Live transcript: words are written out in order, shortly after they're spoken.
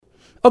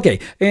Okay,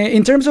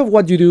 in terms of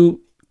what you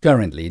do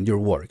currently in your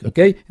work,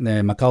 okay, in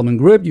the McCalman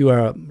Group, you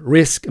are a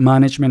risk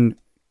management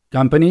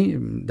company.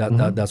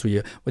 That's what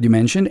you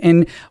mentioned.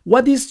 And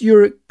what is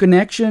your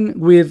connection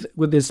with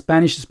the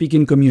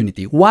Spanish-speaking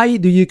community? Why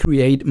do you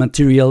create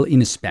material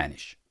in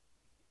Spanish?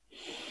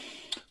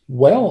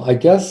 Well, I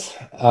guess,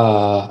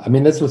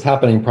 this was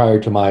happening prior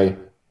to my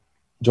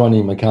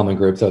joining McCalman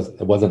Group, so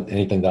it wasn't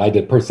anything that I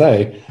did per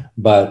se.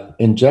 But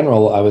in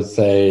general, I would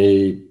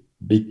say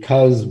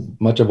because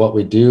much of what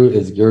we do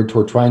is geared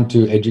toward trying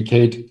to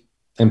educate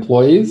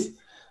employees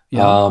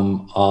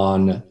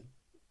on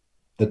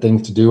the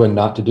things to do and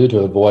not to do to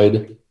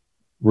avoid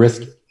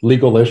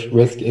legal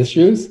risk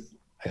issues.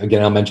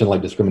 Again, I'll mention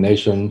like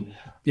discrimination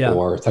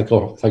or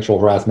sexual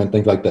harassment,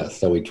 things like this.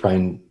 So we try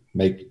and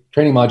make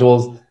training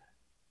modules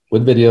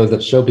with videos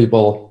that show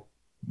people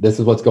this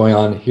is what's going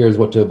on, here's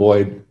what to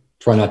avoid,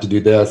 try not to do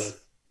this,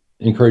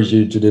 encourage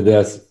you to do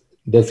this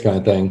kind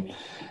of thing.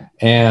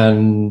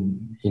 And,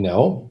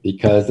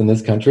 because in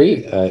this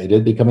country, it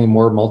is becoming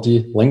more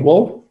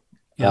multilingual,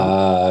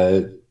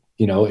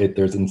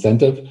 there's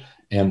incentive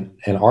and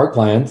our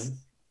clients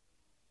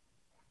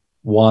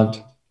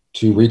want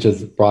to reach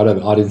as broad of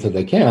an audience as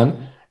they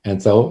can.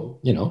 And so,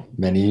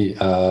 many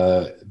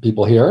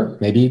people here,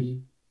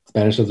 maybe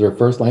Spanish is their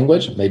first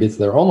language, maybe it's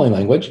their only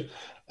language,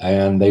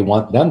 and they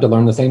want them to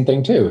learn the same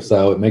thing too.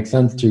 So it makes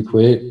sense to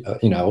create,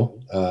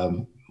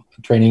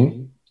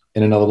 training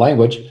in another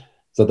language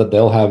so that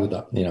they'll have,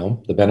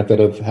 the benefit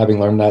of having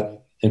learned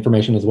that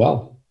information as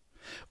well.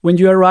 When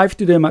you arrived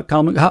to the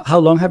McCalman, how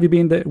long have you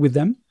been there with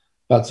them?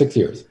 About 6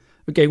 years.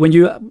 Okay. When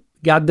you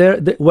got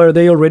there, were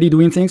they already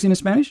doing things in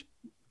Spanish?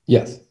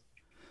 Yes.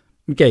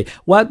 Okay.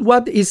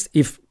 What is,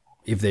 if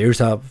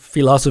there's a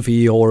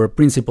philosophy or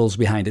principles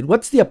behind it,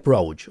 what's the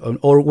approach?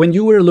 Or when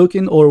you were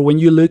looking, or when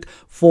you look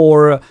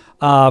for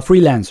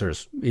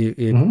freelancers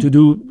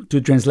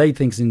to translate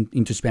things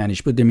into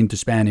Spanish, put them into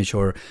Spanish,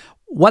 or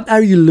what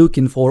are you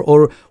looking for?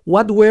 Or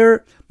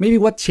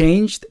what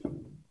changed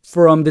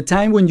from the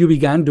time when you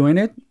began doing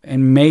it?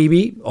 And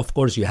maybe, of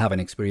course, you have an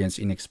experience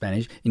in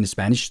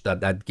Spanish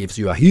that gives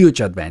you a huge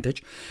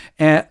advantage.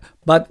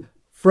 But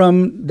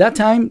from that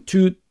time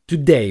to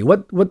today,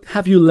 what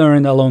have you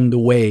learned along the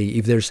way,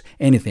 if there's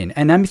anything?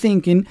 And I'm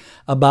thinking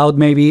about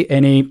maybe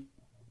any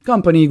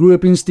company,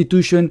 group,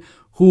 institution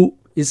who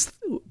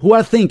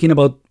are thinking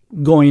about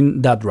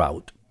going that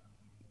route.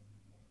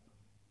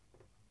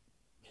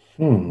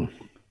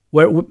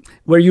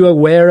 Were you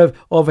aware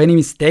of any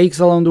mistakes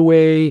along the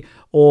way,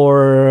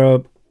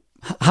 or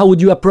how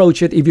would you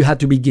approach it if you had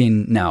to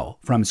begin now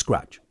from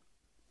scratch?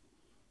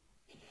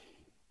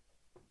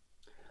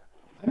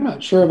 I'm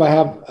not sure if I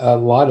have a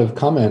lot of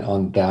comment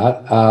on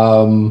that.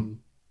 I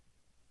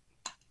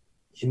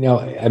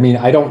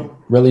don't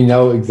really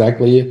know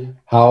exactly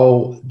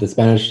how the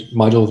Spanish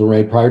modules were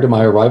made prior to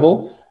my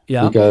arrival.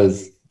 Yeah.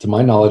 Because to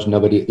my knowledge,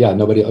 nobody,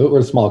 we're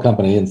a small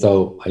company. And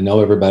so I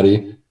know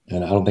everybody,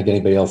 and I don't think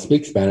anybody else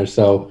speaks Spanish.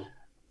 So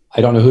I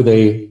don't know who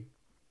they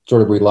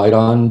sort of relied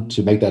on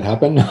to make that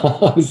happen.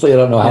 Obviously, I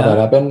don't know how that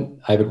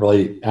happened. I haven't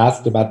really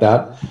asked about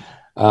that.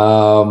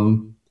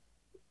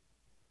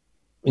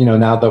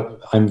 Now that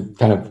I'm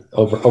kind of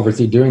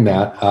oversee doing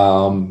that,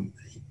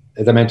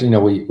 as I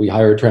mentioned, we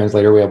hire a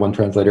translator. We have one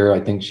translator. I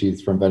think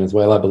she's from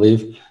Venezuela, I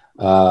believe,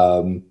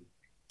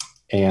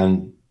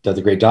 and does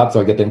a great job.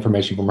 So I get the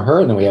information from her,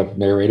 and then we have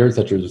narrators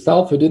such as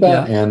yourself who do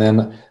that. Yeah. And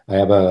then I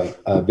have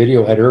a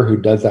video editor who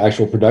does the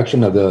actual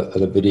production of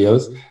the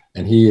videos,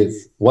 and he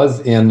was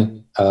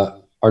in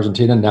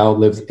Argentina, now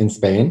lives in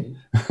Spain.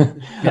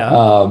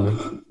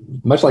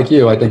 Much like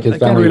you, I think his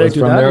family was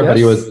from there, but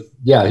he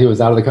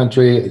was out of the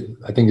country.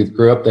 I think he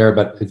grew up there,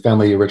 but his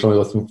family originally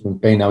was from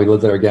Spain. Now he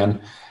lives there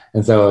again.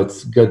 And so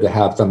it's good to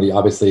have somebody,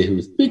 obviously,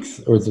 who speaks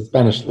or is a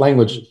Spanish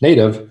language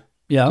native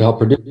to help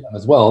produce them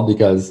as well,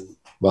 because,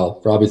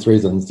 well, for obvious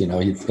reasons,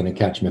 he's going to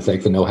catch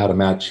mistakes and know how to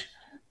match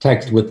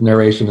text with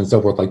narration and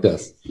so forth like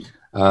this.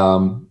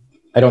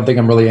 I don't think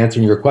I'm really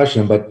answering your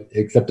question, but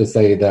except to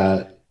say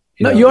that...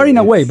 you are in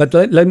a way, but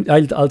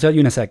I'll tell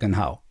you in a second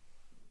how.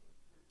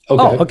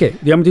 Okay. Oh, okay. Do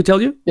you want me to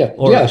tell you?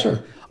 Yeah,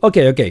 sure.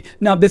 Okay.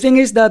 Now, the thing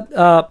is that,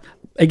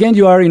 again,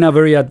 you are in a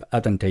very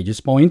advantageous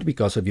point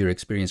because of your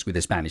experience with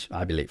the Spanish,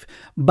 I believe.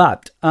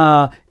 But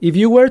if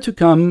you were to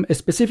come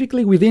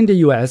specifically within the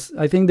U.S.,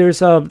 I think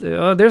there's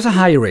a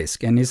high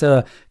risk, and it's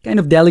a kind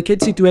of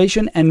delicate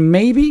situation. And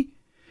maybe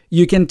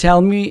you can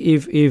tell me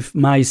if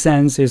my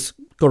sense is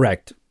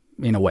correct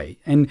in a way.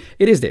 And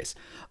it is this.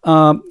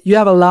 You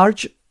have a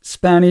large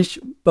Spanish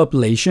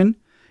population,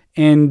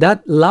 and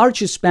that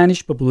large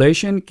Spanish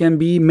population can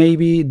be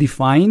maybe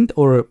defined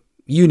or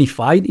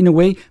unified in a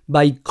way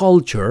by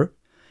culture,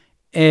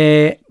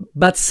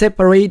 but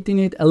separating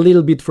it a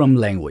little bit from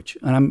language.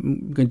 And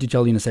I'm going to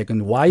tell you in a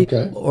second why,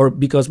 or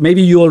because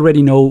maybe you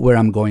already know where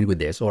I'm going with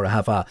this, or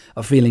have a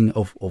feeling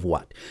of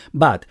what.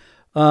 But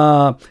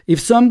if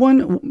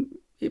someone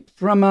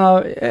from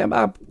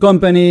a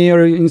company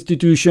or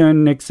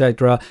institution,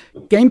 etc.,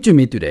 came to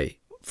me today,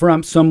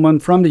 from someone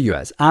from the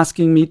US,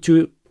 asking me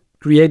to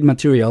create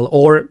material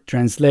or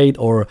translate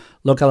or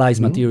localize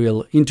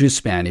material into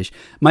Spanish,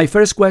 my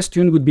first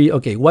question would be,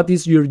 okay, what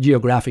is your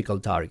geographical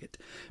target?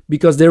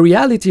 Because the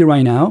reality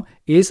right now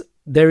is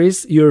there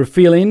is your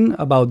feeling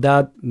about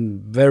that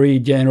very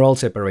general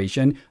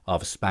separation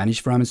of Spanish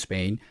from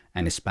Spain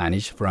and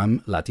Spanish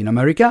from Latin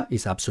America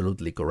is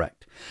absolutely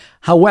correct.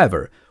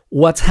 However,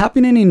 what's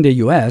happening in the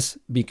US,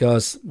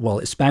 because,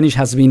 well, Spanish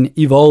has been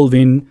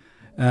evolving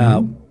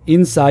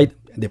inside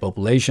the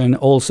population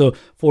also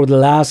for the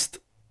last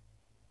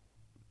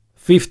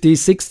 50,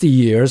 60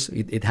 years,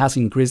 it has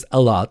increased a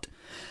lot.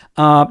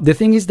 The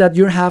thing is that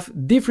you have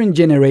different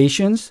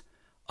generations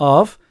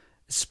of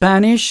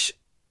Spanish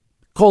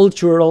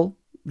cultural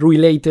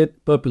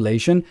related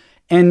population,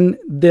 and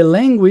the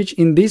language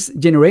in these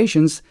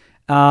generations,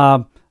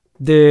 the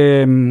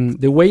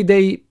way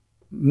they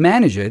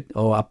manage it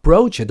or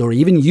approach it or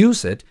even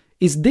use it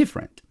is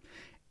different.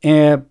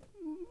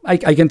 I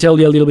can tell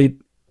you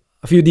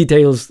a few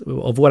details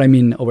of what I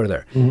mean over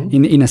there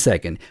in a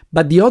second.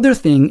 But the other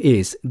thing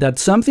is that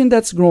something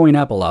that's growing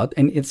up a lot,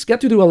 and it's got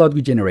to do a lot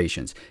with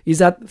generations, is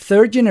that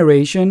third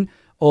generation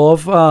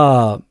of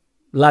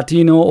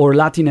Latino or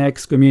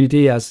Latinx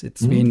community, as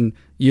it's been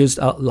used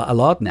a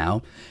lot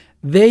now,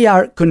 they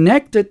are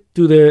connected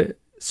to the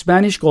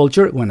Spanish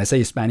culture. When I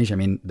say Spanish, I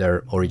mean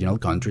their original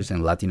countries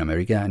in Latin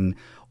America and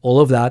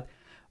all of that.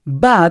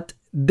 But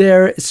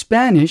their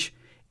Spanish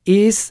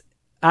is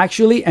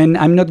actually, and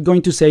I'm not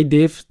going to say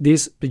this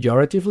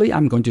pejoratively,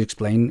 I'm going to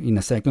explain in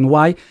a second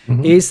why,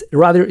 is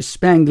rather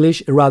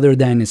Spanglish rather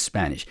than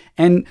Spanish.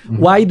 And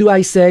why do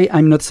I say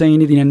I'm not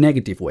saying it in a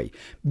negative way?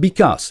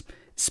 Because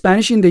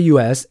Spanish in the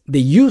US, the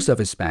use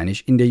of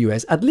Spanish in the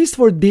US, at least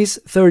for this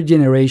third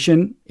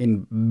generation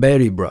in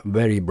very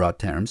broad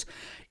terms,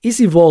 is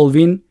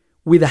evolving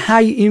with a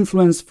high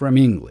influence from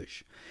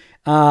English.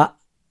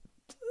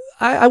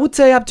 I would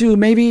say up to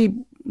maybe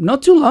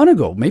not too long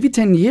ago, maybe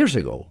 10 years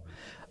ago,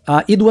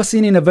 it was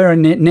seen in a very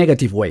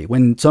negative way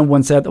when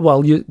someone said,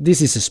 well,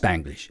 this is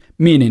Spanglish,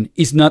 meaning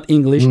it's not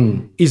English,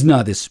 it's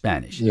not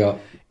Spanish. Yeah.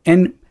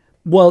 And,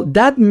 well,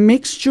 that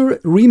mixture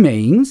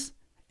remains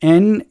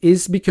and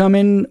is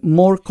becoming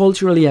more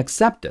culturally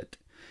accepted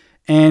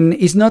and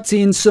is not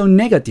seen so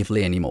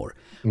negatively anymore.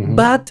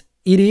 But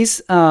it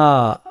is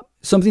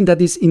something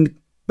that is in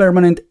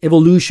permanent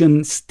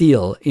evolution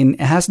still, and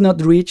has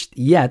not reached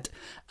yet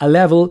a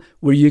level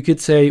where you could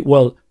say,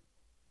 well,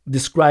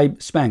 describe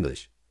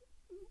Spanglish.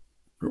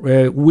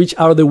 Which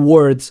are the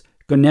words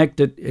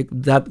connected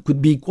that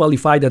could be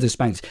qualified as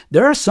Spanish?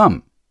 There are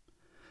some,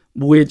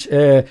 which,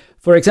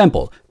 for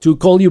example, to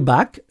call you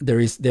back, there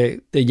is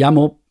te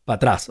llamo para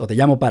atrás or te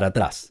llamo para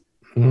atrás.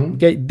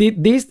 Okay,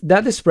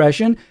 that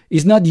expression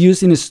is not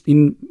used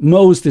in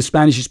most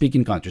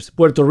Spanish-speaking countries.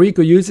 Puerto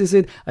Rico uses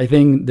it. I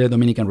think the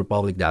Dominican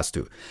Republic does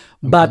too.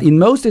 But in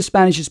most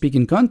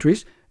Spanish-speaking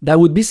countries, that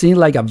would be seen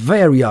like a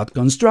very odd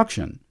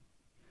construction.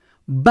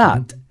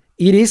 But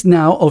it is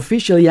now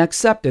officially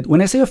accepted.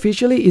 When I say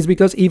officially, it's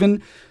because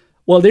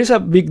there's a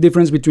big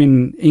difference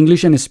between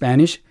English and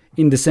Spanish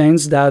in the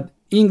sense that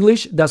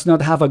English does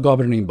not have a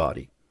governing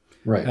body.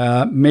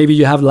 Right. Maybe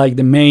you have like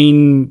the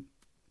main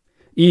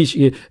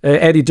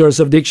editors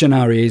of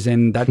dictionaries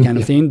and that kind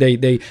of thing.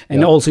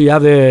 Also you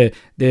have the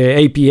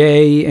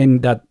APA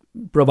and that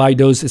provide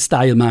those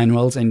style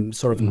manuals and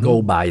sort of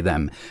go by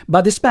them.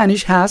 But the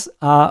Spanish has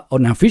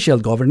an official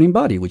governing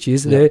body, which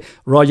is the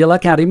Royal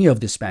Academy of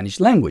the Spanish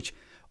Language,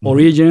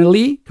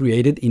 originally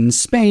created in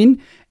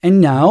Spain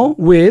and now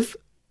with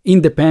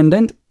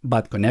independent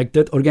but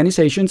connected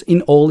organizations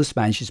in all the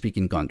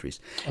Spanish-speaking countries.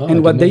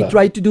 And what they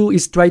try to do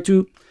is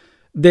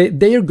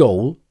their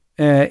goal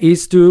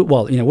is to,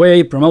 well, in a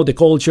way, promote the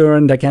culture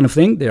and that kind of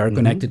thing. They are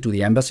connected to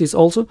the embassies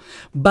also.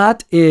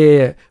 But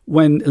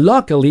when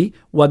locally,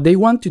 what they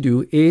want to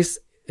do is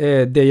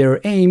their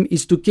aim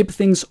is to keep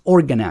things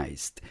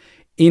organized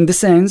in the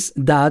sense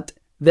that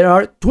there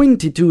are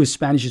 22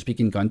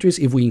 Spanish-speaking countries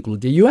if we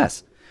include the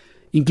US,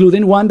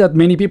 including one that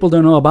many people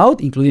don't know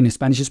about, including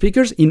Spanish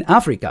speakers in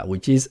Africa,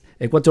 which is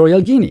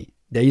Equatorial Guinea.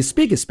 They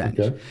speak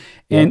Spanish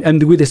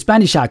and with a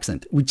Spanish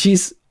accent, which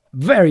is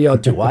very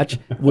odd to watch.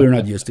 We're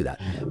not used to that,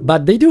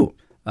 but they do.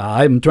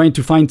 I'm trying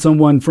to find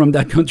someone from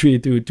that country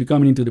to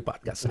come into the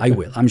podcast. I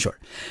will, I'm sure.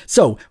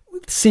 So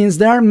since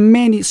there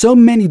are so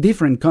many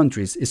different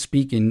countries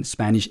speaking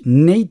Spanish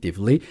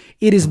natively,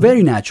 it is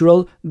very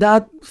natural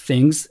that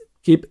things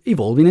keep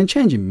evolving and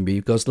changing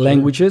because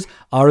languages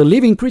are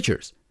living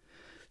creatures.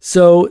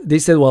 So they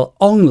said, well,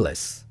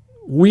 unless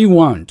we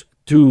want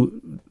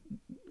to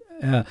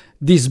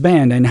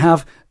disband and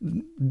have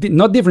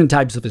not different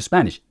types of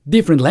Spanish,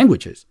 different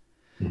languages,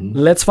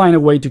 let's find a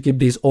way to keep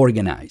this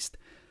organized.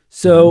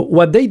 So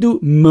what they do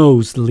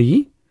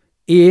mostly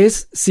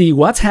is see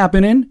what's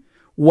happening,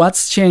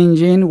 what's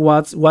changing,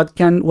 what's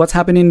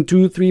happening in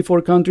 2, 3,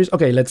 4 countries.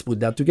 Okay, let's put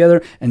that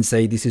together and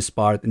say this is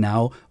part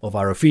now of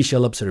our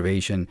official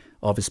observation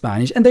of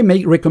Spanish, and they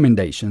make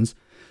recommendations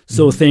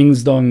so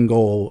things don't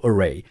go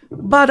awry.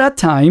 But at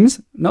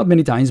times, not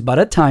many times, but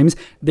at times,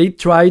 they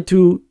try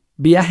to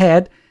be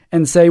ahead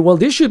and say, well,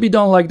 this should be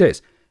done like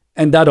this.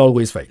 And that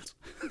always fails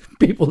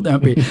people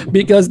don't pay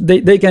because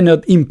they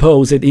cannot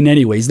impose it in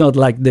any way. It's not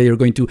like they are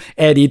going to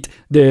edit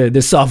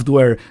the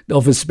software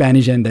of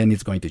Spanish and then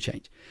it's going to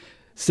change.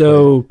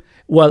 So,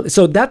 well,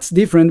 so that's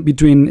different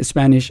between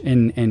Spanish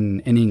and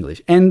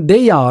English. And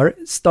they are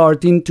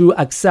starting to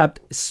accept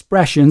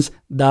expressions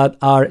that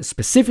are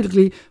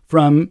specifically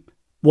from,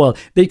 well,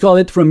 they call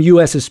it from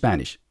U.S.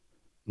 Spanish,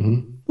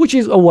 which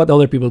is what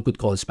other people could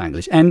call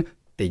Spanglish. And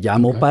te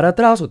llamo para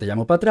atrás o te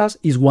llamo para atrás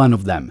is one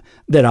of them.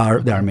 There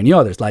are many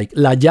others, like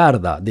la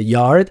yarda, the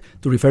yard,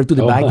 to refer to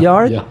the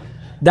backyard. Yeah.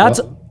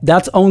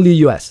 That's only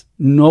U.S.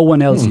 No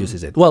one else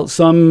uses it. Well,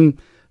 some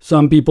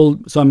people,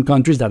 some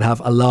countries that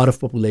have a lot of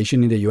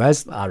population in the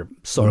U.S. are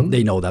sort of,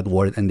 they know that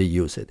word and they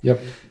use it. Yep.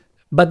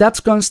 But that's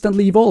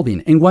constantly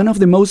evolving. And one of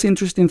the most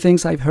interesting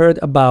things I've heard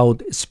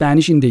about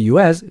Spanish in the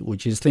U.S.,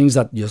 which is things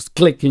that just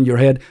click in your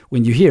head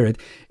when you hear it,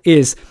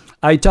 is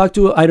I talked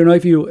to, I don't know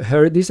if you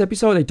heard this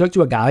episode, I talked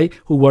to a guy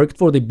who worked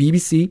for the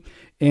BBC,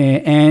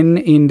 and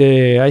in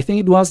the, I think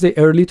it was the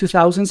early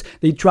 2000s,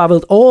 they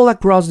traveled all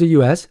across the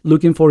U.S.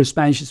 looking for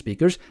Spanish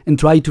speakers and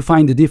tried to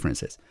find the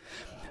differences.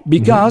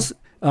 Because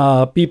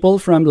people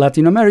from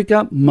Latin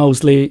America,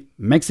 mostly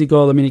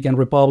Mexico, Dominican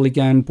Republic,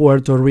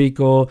 Puerto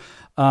Rico,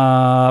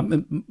 a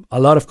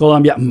lot of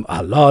Colombia,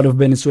 a lot of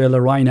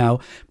Venezuela right now,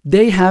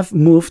 they have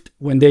moved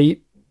when they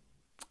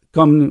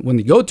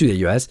go to the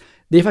US,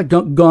 they've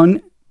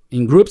gone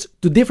in groups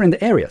to different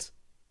areas.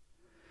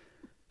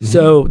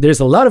 So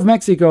there's a lot of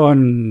Mexico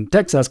and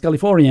Texas,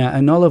 California,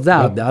 and all of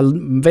that.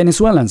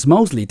 Venezuelans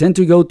mostly tend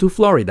to go to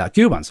Florida,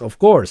 Cubans, of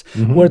course,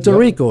 Puerto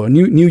Rico,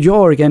 New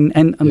York, and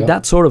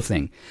that sort of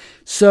thing.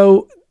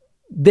 So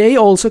they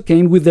also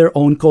came with their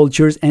own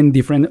cultures and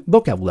different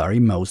vocabulary,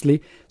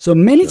 mostly. So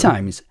many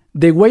times,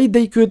 the way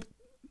they could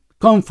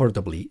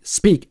comfortably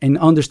speak and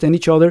understand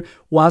each other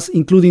was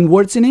including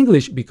words in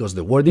English, because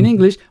the word in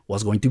English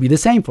was going to be the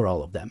same for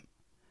all of them.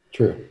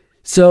 True.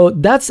 So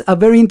that's a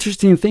very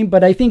interesting thing,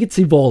 but I think it's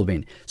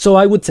evolving. So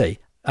I would say,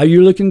 are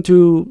you looking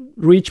to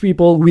reach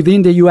people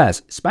within the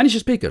US? Spanish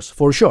speakers,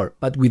 for sure,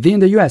 but within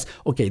the US,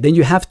 okay, then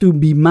you have to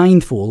be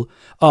mindful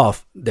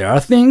of, there are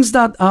things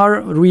that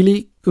are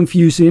really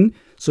confusing,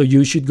 so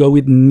you should go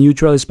with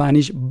neutral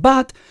Spanish,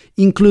 but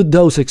include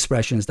those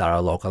expressions that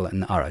are local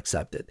and are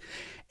accepted.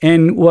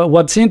 And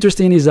what's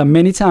interesting is that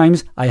many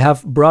times I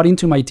have brought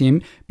into my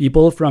team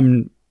people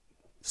from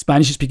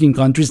Spanish-speaking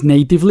countries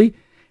natively,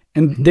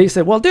 and they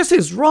say, well, this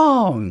is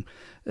wrong.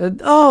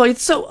 Oh,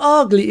 it's so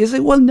ugly. Is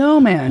it? Well, no,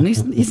 man,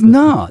 it's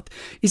not.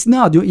 It's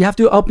not. You have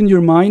to open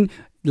your mind.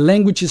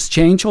 Languages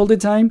change all the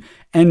time.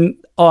 And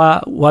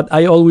what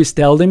I always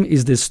tell them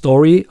is the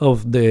story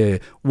of the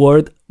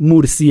word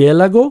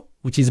murciélago,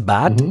 which is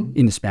bat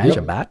in Spanish,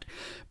 a bat,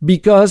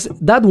 because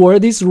that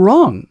word is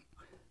wrong.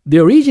 The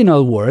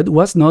original word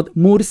was not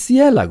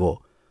murciélago,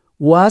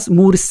 was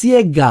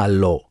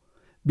murciégalo,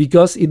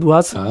 because it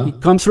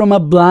comes from a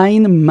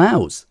blind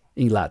mouse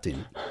in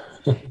Latin.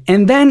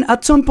 And then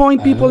at some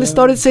point, people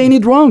started saying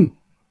it wrong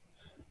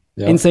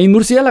and saying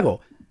murciélago.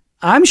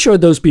 I'm sure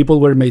those people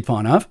were made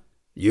fun of.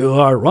 You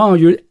are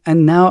wrong.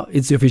 And now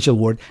it's the official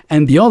word.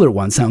 And the other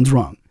one sounds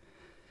wrong.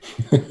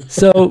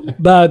 So,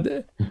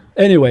 but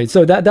anyway,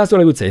 so that's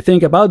what I would say.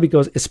 Think about,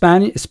 because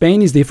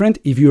Spain is different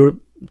if you're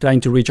trying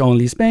to reach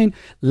only Spain.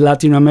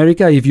 Latin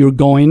America, if you're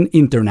going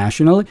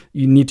international,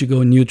 you need to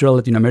go neutral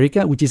Latin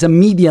America, which is a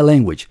media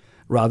language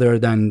rather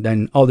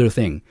than other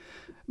thing.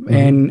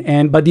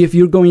 But if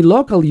you're going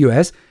local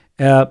US,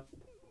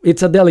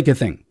 it's a delicate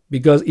thing,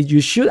 because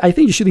I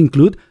think you should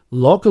include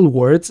local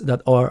words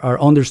that are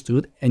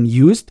understood and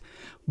used.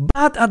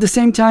 But at the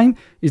same time,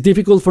 it's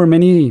difficult for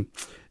many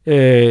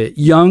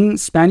young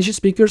Spanish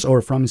speakers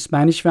or from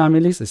Spanish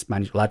families,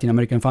 Spanish Latin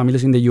American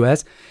families in the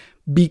US,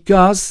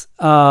 because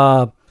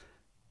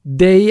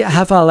they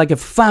have a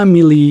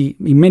family,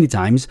 many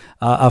times,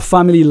 a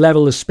family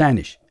level of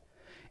Spanish.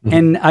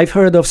 And I've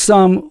heard of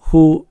some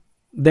who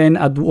then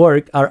at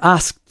work are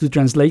asked to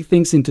translate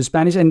things into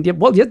Spanish, and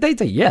they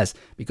say yes,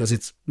 because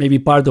it's maybe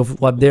part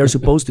of what they're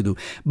supposed to do.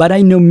 But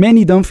I know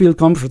many don't feel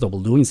comfortable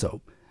doing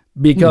so,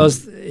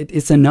 because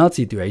it's an odd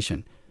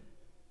situation.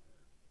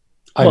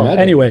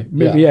 Anyway,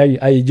 maybe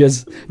I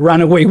just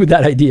ran away with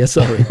that idea,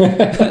 sorry.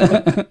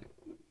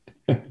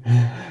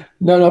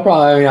 No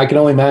problem. I mean, I can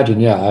only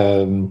imagine,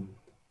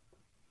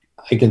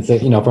 I can say,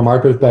 from our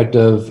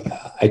perspective,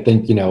 I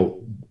think,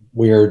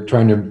 we're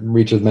trying to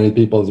reach as many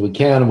people as we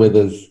can with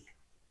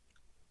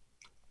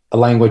a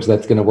language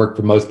that's going to work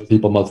for most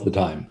people most of the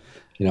time.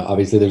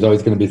 Obviously there's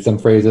always going to be some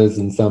phrases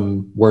and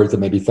some words that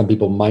maybe some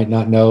people might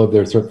not know if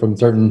they're from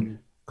certain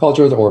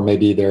cultures, or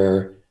maybe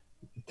their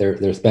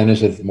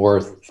Spanish is more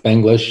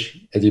Spanglish,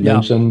 as you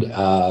mentioned.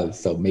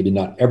 So maybe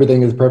not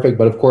everything is perfect,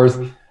 but of course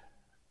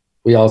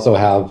we also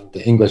have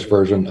the English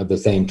version of the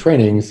same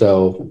training.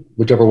 So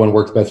whichever one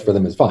works best for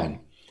them is fine.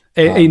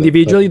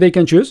 Individually, they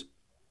can choose?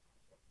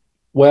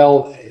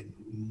 Well,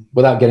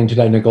 without getting too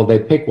technical, they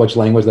pick which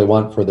language they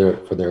want for their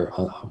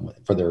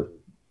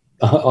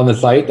on the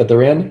site that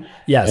they're in.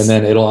 Yes. And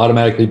then it'll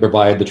automatically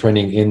provide the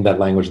training in that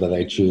language that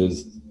they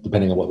choose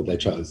depending on what they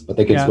chose. But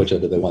they can switch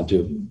it if they want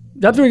to.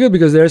 That's very good,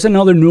 because there's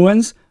another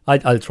nuance.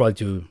 I'll try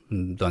to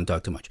don't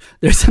talk too much.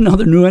 There's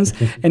another nuance,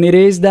 and it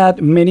is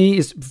that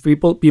many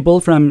people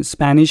from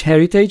Spanish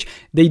heritage,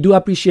 they do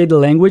appreciate the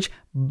language,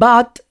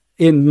 but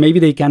maybe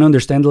they can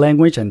understand the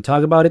language and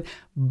talk about it,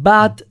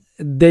 but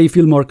they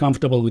feel more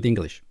comfortable with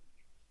English.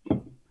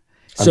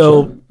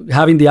 So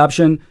having the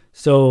option,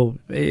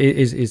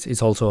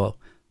 is also,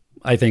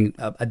 I think,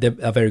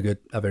 a very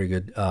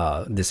good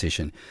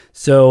decision.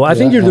 So I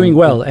think you're doing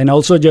well. And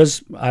also,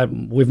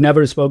 we've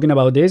never spoken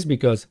about this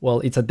because,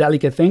 well, it's a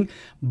delicate thing.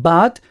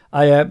 But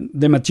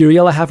the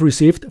material I have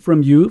received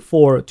from you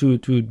to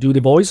do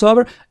the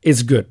voiceover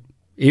is good.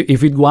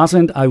 If it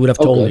wasn't, I would have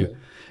told you.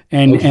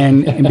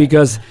 And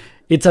because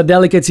it's a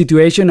delicate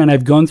situation, and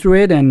I've gone through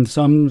it, and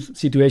some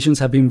situations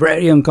have been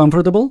very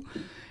uncomfortable.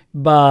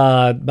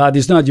 But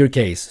it's not your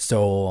case.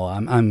 So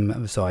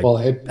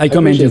I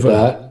commend you for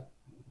that.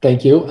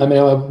 Thank you. I mean,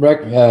 I'll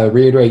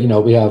reiterate,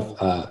 we have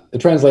a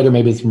translator,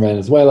 maybe it's from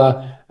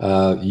Venezuela.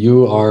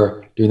 You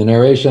are doing the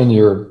narration.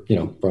 You're,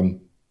 from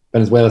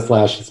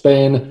Venezuela /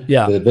 Spain.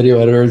 Yeah. The video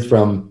editors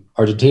from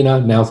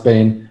Argentina, now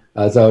Spain.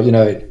 So,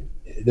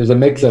 there's a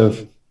mix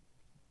of,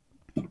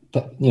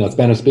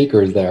 Spanish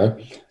speakers there.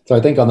 So I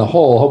think on the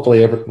whole,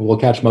 hopefully we'll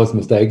catch most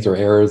mistakes or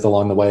errors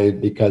along the way,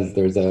 because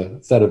there's a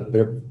set of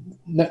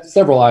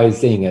several eyes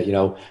seeing it,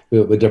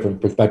 with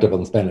different perspective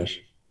on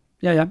Spanish.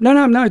 Yeah.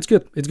 No, it's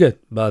good.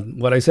 But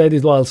what I said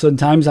is, well,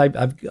 sometimes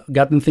I've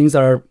gotten things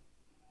that are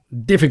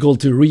difficult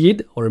to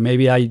read, or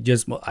maybe I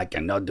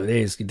cannot do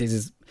this.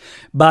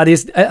 But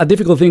it's a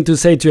difficult thing to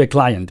say to a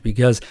client,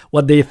 because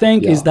what they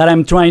think is that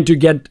I'm trying to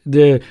get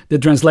the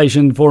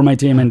translation for my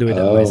team and do it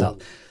myself.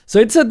 So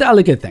it's a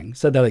delicate thing.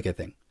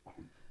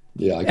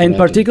 Yeah. And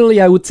particularly,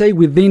 I would say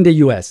within the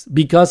U.S.,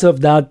 because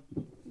of that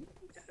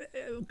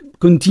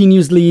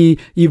continuously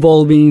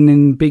evolving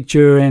in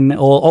picture and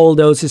all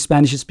those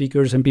Spanish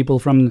speakers and people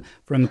from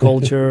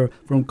culture,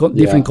 from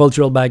different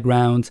cultural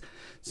backgrounds.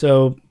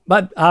 So,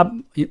 but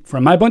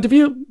from my point of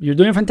view, you're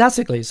doing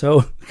fantastically.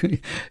 So,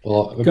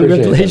 well,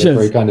 congratulations. That's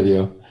very kind of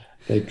you.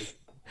 Thanks,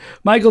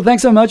 Michael.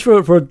 Thanks so much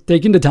for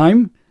taking the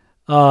time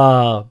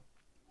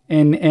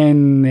and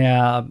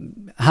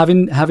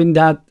having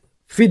that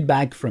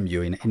feedback from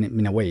you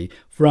in a way,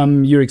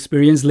 from your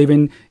experience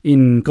living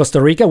in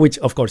Costa Rica, which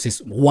of course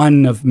is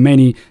one of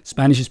many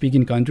Spanish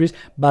speaking countries,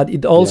 but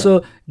it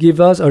also give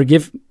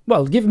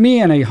me,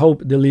 and I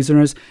hope the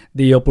listeners,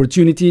 the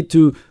opportunity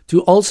to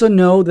also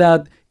know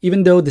that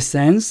even though the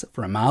sense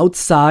from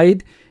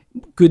outside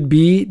could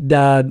be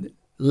that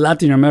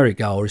Latin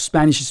America or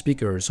Spanish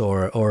speakers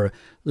or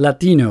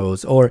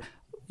Latinos,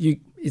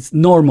 it's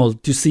normal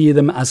to see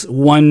them as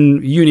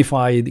one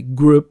unified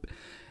group.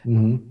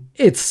 Mm-hmm.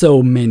 It's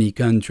so many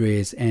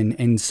countries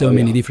and so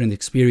many different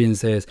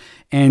experiences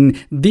and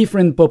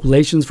different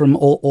populations from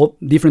all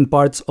different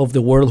parts of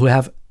the world who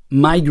have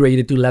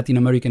migrated to Latin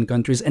American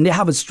countries, and they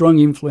have a strong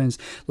influence,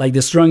 like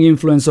the strong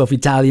influence of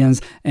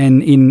Italians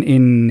and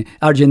in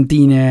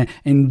Argentina,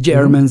 and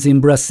Germans in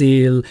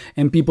Brazil,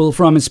 and people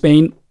from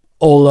Spain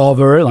all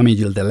over. I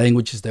mean, the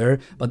language is there,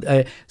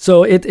 but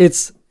so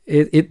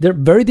they're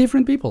very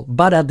different people.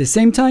 But at the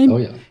same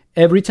time,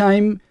 every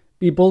time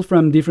people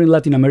from different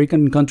Latin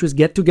American countries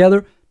get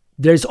together,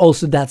 there's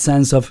also that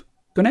sense of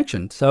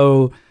connection.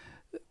 So,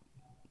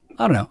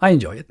 I don't know, I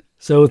enjoy it.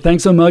 So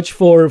thanks so much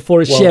for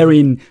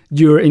sharing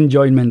your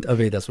enjoyment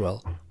of it as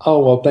well. Oh,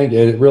 well, thank you.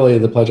 It really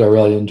is a pleasure. I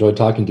really enjoyed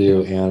talking to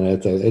you, and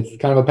it's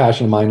kind of a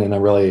passion of mine, and I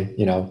really,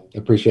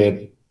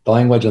 appreciate the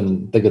language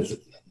and think it's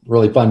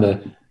really fun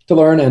to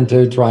learn and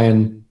to try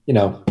and,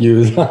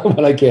 use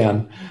what I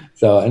can.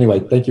 So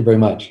anyway, thank you very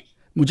much.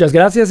 Muchas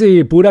gracias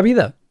y pura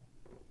vida.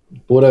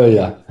 Pura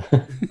vida.